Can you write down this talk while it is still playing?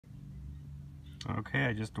Okay,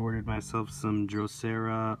 I just ordered myself some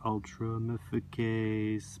Drosera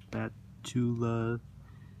Ultramafica Spatula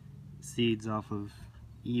seeds off of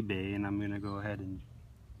eBay, and I'm going to go ahead and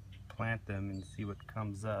plant them and see what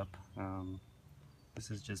comes up. This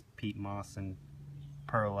is just peat moss and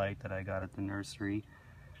perlite that I got at the nursery.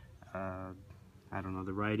 I don't know,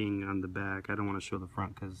 the writing on the back, I don't want to show the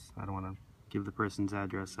front because I don't want to give the person's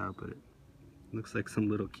address out, but it looks like some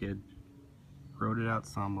little kid wrote it out,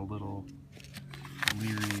 so I'm a little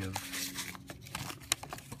leery of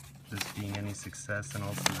this being any success. And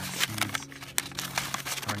also the seeds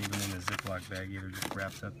aren't even in a Ziploc bag either, just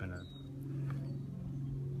wrapped up in a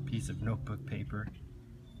piece of notebook paper.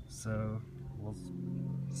 So we'll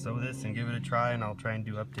sow this and give it a try, and I'll try and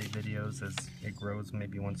do update videos as it grows,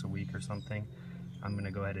 maybe once a week or something. I'm going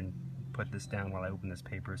to go ahead and put this down while I open this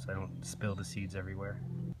paper so I don't spill the seeds everywhere.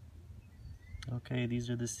 Okay, these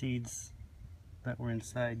are the seeds that were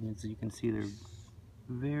inside, and as you can see they're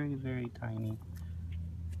very, very tiny.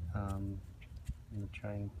 I'm going to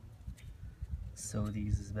try and sow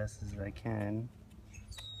these as best as I can.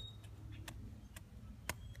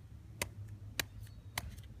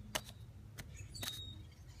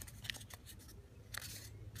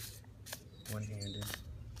 One-handed.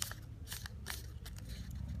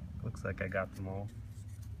 Looks like I got them all.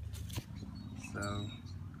 So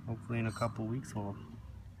hopefully in a couple weeks we'll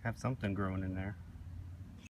have something growing in there.